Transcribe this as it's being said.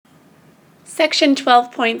Section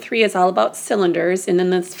 12.3 is all about cylinders, and in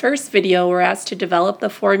this first video we're asked to develop the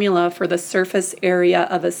formula for the surface area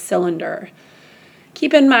of a cylinder.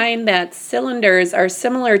 Keep in mind that cylinders are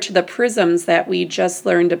similar to the prisms that we just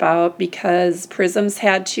learned about because prisms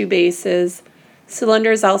had two bases.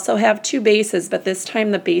 Cylinders also have two bases, but this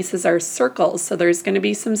time the bases are circles, so there's going to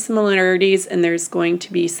be some similarities and there's going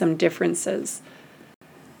to be some differences.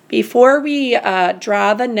 Before we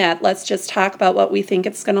draw the net, let's just talk about what we think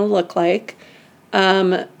it's going to look like.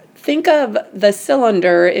 Think of the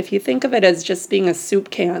cylinder, if you think of it as just being a soup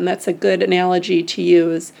can, that's a good analogy to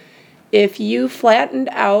use. If you flattened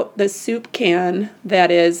out the soup can,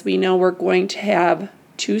 that is, we know we're going to have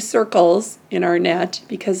two circles in our net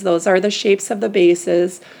because those are the shapes of the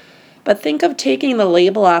bases. But think of taking the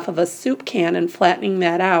label off of a soup can and flattening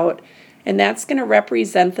that out, and that's going to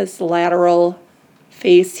represent this lateral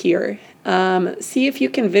face here. See if you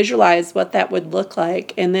can visualize what that would look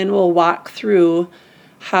like, and then we'll walk through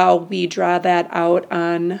how we draw that out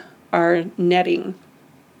on our netting.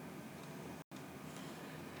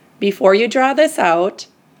 Before you draw this out,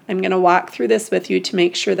 I'm going to walk through this with you to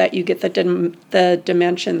make sure that you get the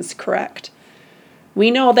dimensions correct. We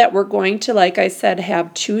know that we're going to, like I said,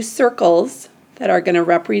 have two circles that are going to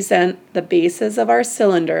represent the bases of our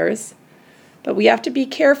cylinders. But we have to be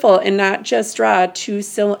careful and not just draw two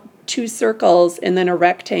circles and then a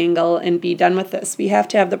rectangle and be done with this. We have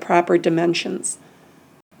to have the proper dimensions.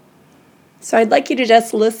 So I'd like you to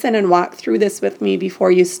just listen and walk through this with me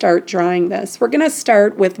before you start drawing this. We're going to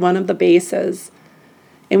start with one of the bases.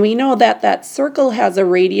 And we know that that circle has a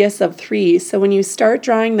radius of 3. So when you start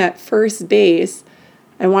drawing that first base,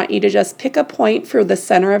 I want you to just pick a point for the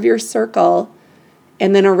center of your circle.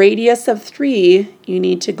 And then a radius of 3, you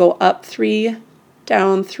need to go up 3,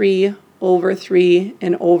 down 3, over 3,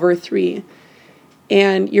 and over 3.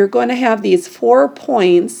 And you're going to have these 4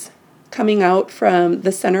 points coming out from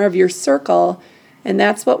the center of your circle, and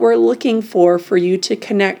that's what we're looking for you to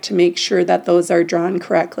connect to make sure that those are drawn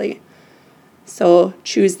correctly. So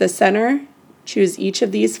choose the center, choose each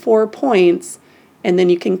of these 4 points, and then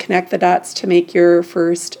you can connect the dots to make your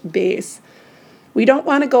first base. We don't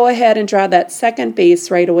want to go ahead and draw that second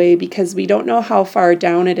base right away because we don't know how far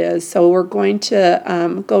down it is. So we're going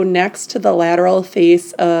to go next to the lateral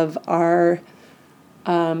face of our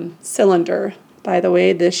cylinder. By the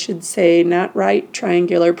way, this should say not right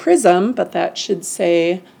triangular prism, but that should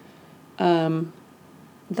say the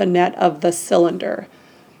net of the cylinder.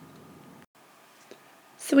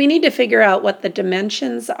 So we need to figure out what the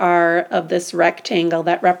dimensions are of this rectangle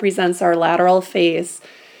that represents our lateral face.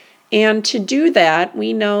 And to do that,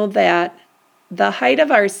 we know that the height of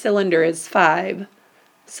our cylinder is 5.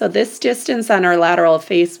 So this distance on our lateral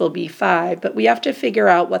face will be 5, but we have to figure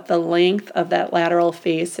out what the length of that lateral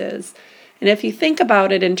face is. And if you think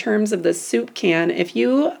about it in terms of the soup can, if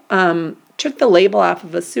you took the label off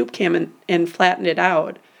of a soup can and flattened it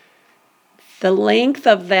out, the length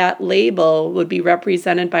of that label would be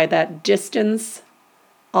represented by that distance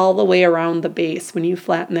all the way around the base when you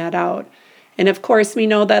flatten that out. And of course, we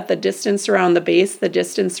know that the distance around the base, the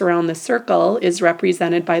distance around the circle, is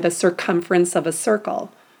represented by the circumference of a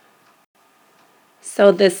circle.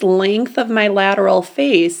 So this length of my lateral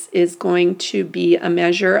face is going to be a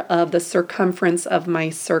measure of the circumference of my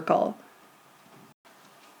circle.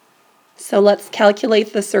 So let's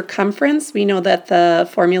calculate the circumference. We know that the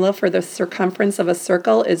formula for the circumference of a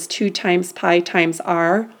circle is 2 times pi times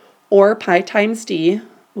r, or pi times d,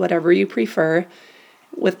 whatever you prefer.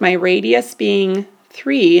 With my radius being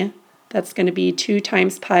 3, that's going to be 2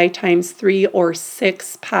 times pi times 3, or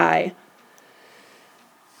 6 pi.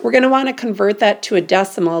 We're going to want to convert that to a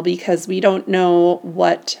decimal because we don't know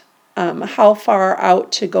how far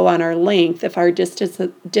out to go on our length if our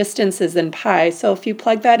distance is in pi. So if you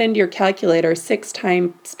plug that into your calculator, 6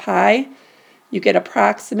 times pi, you get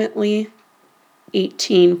approximately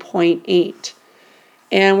 18.8.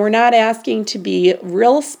 And we're not asking to be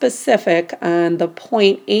real specific on the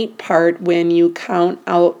 0.8 part when you count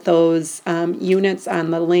out those units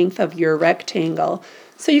on the length of your rectangle.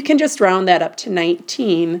 So you can just round that up to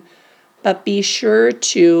 19, but be sure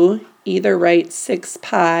to either write 6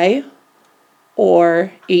 pi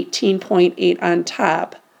or 18.8 on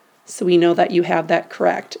top, so we know that you have that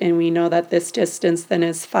correct. And we know that this distance then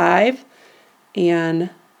is 5, and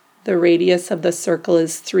the radius of the circle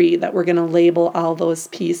is 3, that we're going to label all those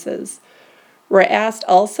pieces. We're asked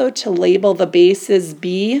also to label the bases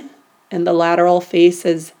B and the lateral face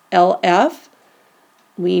as LF.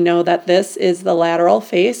 We know that this is the lateral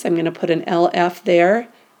face. I'm going to put an LF there,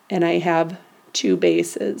 and I have 2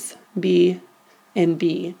 bases, B and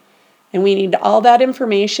B. And we need all that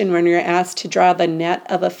information when you're asked to draw the net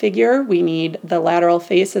of a figure. We need the lateral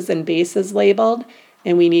faces and bases labeled,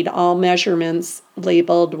 and we need all measurements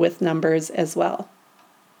labeled with numbers as well.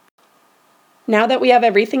 Now that we have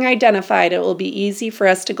everything identified, it will be easy for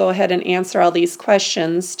us to go ahead and answer all these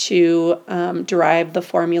questions to derive the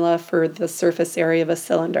formula for the surface area of a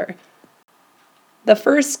cylinder. The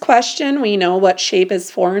first question, we know what shape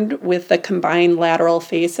is formed with the combined lateral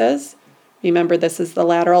faces. Remember, this is the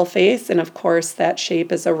lateral face, and of course that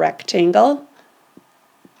shape is a rectangle.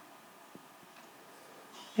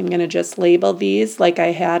 I'm going to just label these like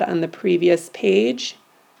I had on the previous page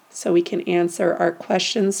so we can answer our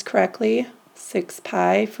questions correctly. 6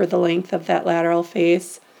 pi for the length of that lateral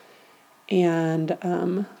face, and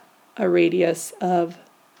a radius of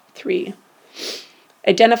 3.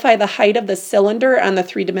 Identify the height of the cylinder on the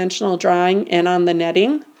three-dimensional drawing and on the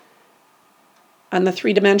netting. On the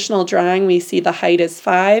three-dimensional drawing, we see the height is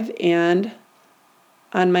 5, and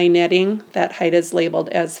on my netting, that height is labeled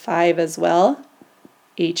as 5 as well.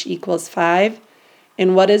 H equals 5.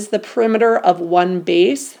 And what is the perimeter of one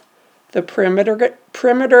base? The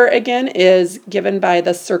perimeter again is given by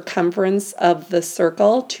the circumference of the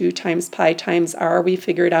circle. 2 times pi times r we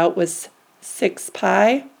figured out was 6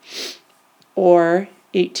 pi, or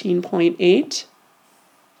 18.8.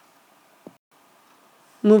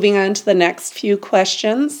 Moving on to the next few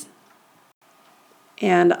questions,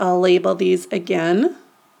 and I'll label these again.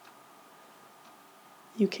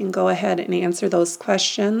 You can go ahead and answer those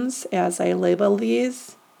questions as I label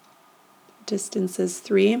these. Distance is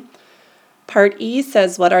 3. Part E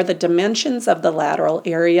says, what are the dimensions of the lateral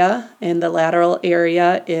area? And the lateral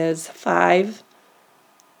area is 5.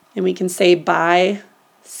 And we can say by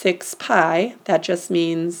 6 pi. That just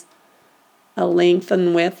means a length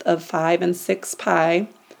and width of 5 and 6 pi.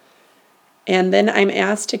 And then I'm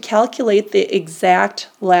asked to calculate the exact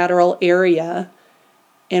lateral area.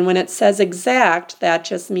 And when it says exact, that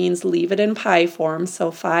just means leave it in pi form.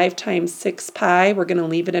 So 5 times 6 pi, we're going to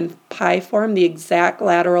leave it in pi form. The exact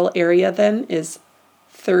lateral area then is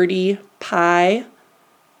 30 pi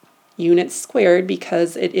units squared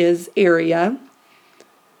because it is area.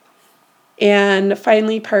 And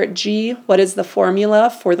finally, part G, what is the formula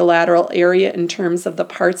for the lateral area in terms of the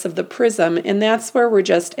parts of the prism? And that's where we're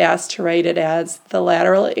just asked to write it as the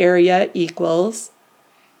lateral area equals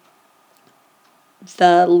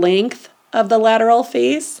the length of the lateral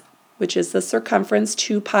face, which is the circumference,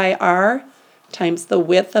 2 pi r, times the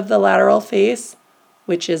width of the lateral face,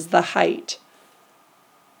 which is the height.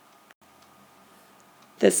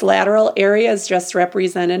 This lateral area is just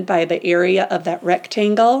represented by the area of that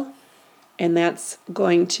rectangle, and that's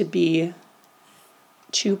going to be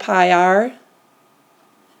 2 pi r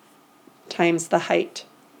times the height.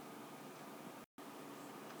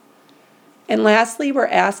 And lastly, we're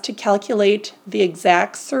asked to calculate the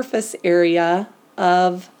exact surface area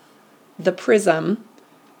of the prism.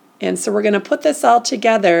 And so we're going to put this all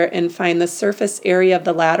together and find the surface area of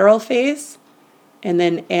the lateral face and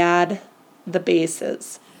then add the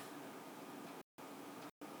bases.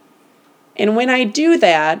 And when I do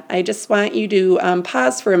that, I just want you to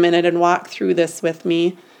pause for a minute and walk through this with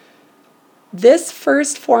me. This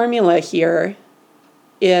first formula here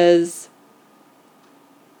is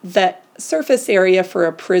the surface area for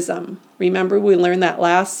a prism. Remember, we learned that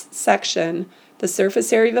last section. The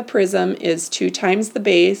surface area of a prism is 2 times the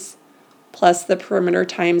base plus the perimeter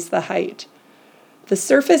times the height. The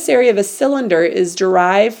surface area of a cylinder is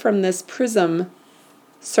derived from this prism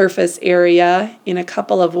surface area in a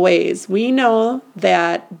couple of ways. We know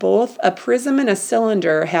that both a prism and a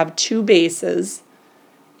cylinder have 2 bases,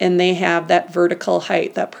 and they have that vertical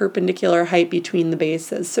height, that perpendicular height between the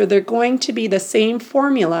bases. So they're going to be the same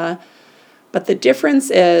formula, but the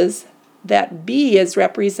difference is that B is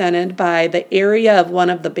represented by the area of one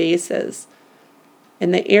of the bases.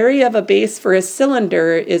 And the area of a base for a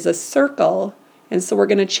cylinder is a circle, and so we're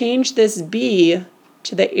going to change this B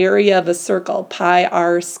to the area of a circle, pi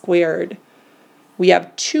r squared. We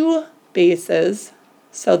have 2 bases,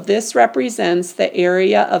 so this represents the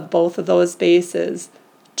area of both of those bases,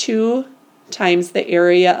 2 times the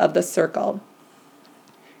area of the circle.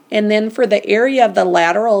 And then for the area of the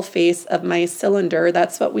lateral face of my cylinder,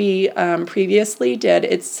 that's what we previously did.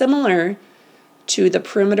 It's similar to the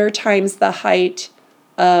perimeter times the height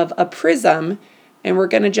of a prism, and we're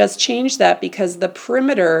going to just change that because the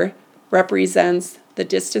perimeter represents the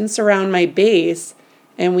distance around my base,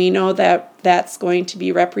 and we know that that's going to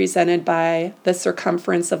be represented by the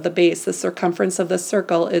circumference of the base. The circumference of the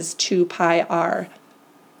circle is 2 pi r.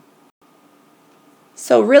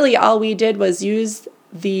 So really all we did was use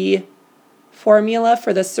the formula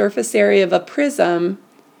for the surface area of a prism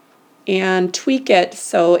and tweak it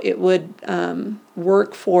so it would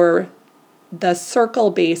work for the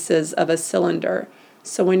circle bases of a cylinder.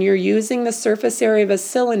 So when you're using the surface area of a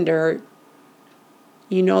cylinder,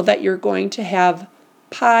 you know that you're going to have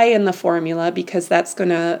pi in the formula because that's going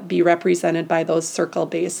to be represented by those circle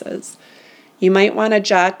bases. You might want to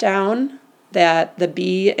jot down that the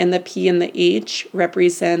B and the P and the H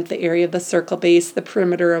represent the area of the circle base, the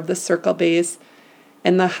perimeter of the circle base,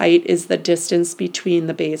 and the height is the distance between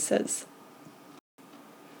the bases.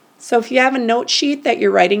 So if you have a note sheet that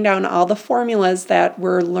you're writing down all the formulas that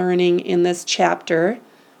we're learning in this chapter,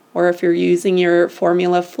 or if you're using your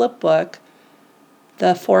formula flip book,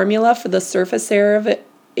 the formula for the surface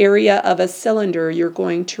area of a cylinder, you're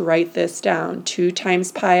going to write this down. 2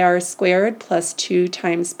 times pi r squared plus 2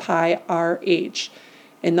 times pi rh.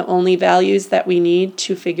 And the only values that we need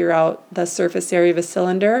to figure out the surface area of a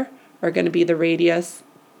cylinder are going to be the radius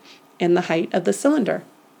and the height of the cylinder.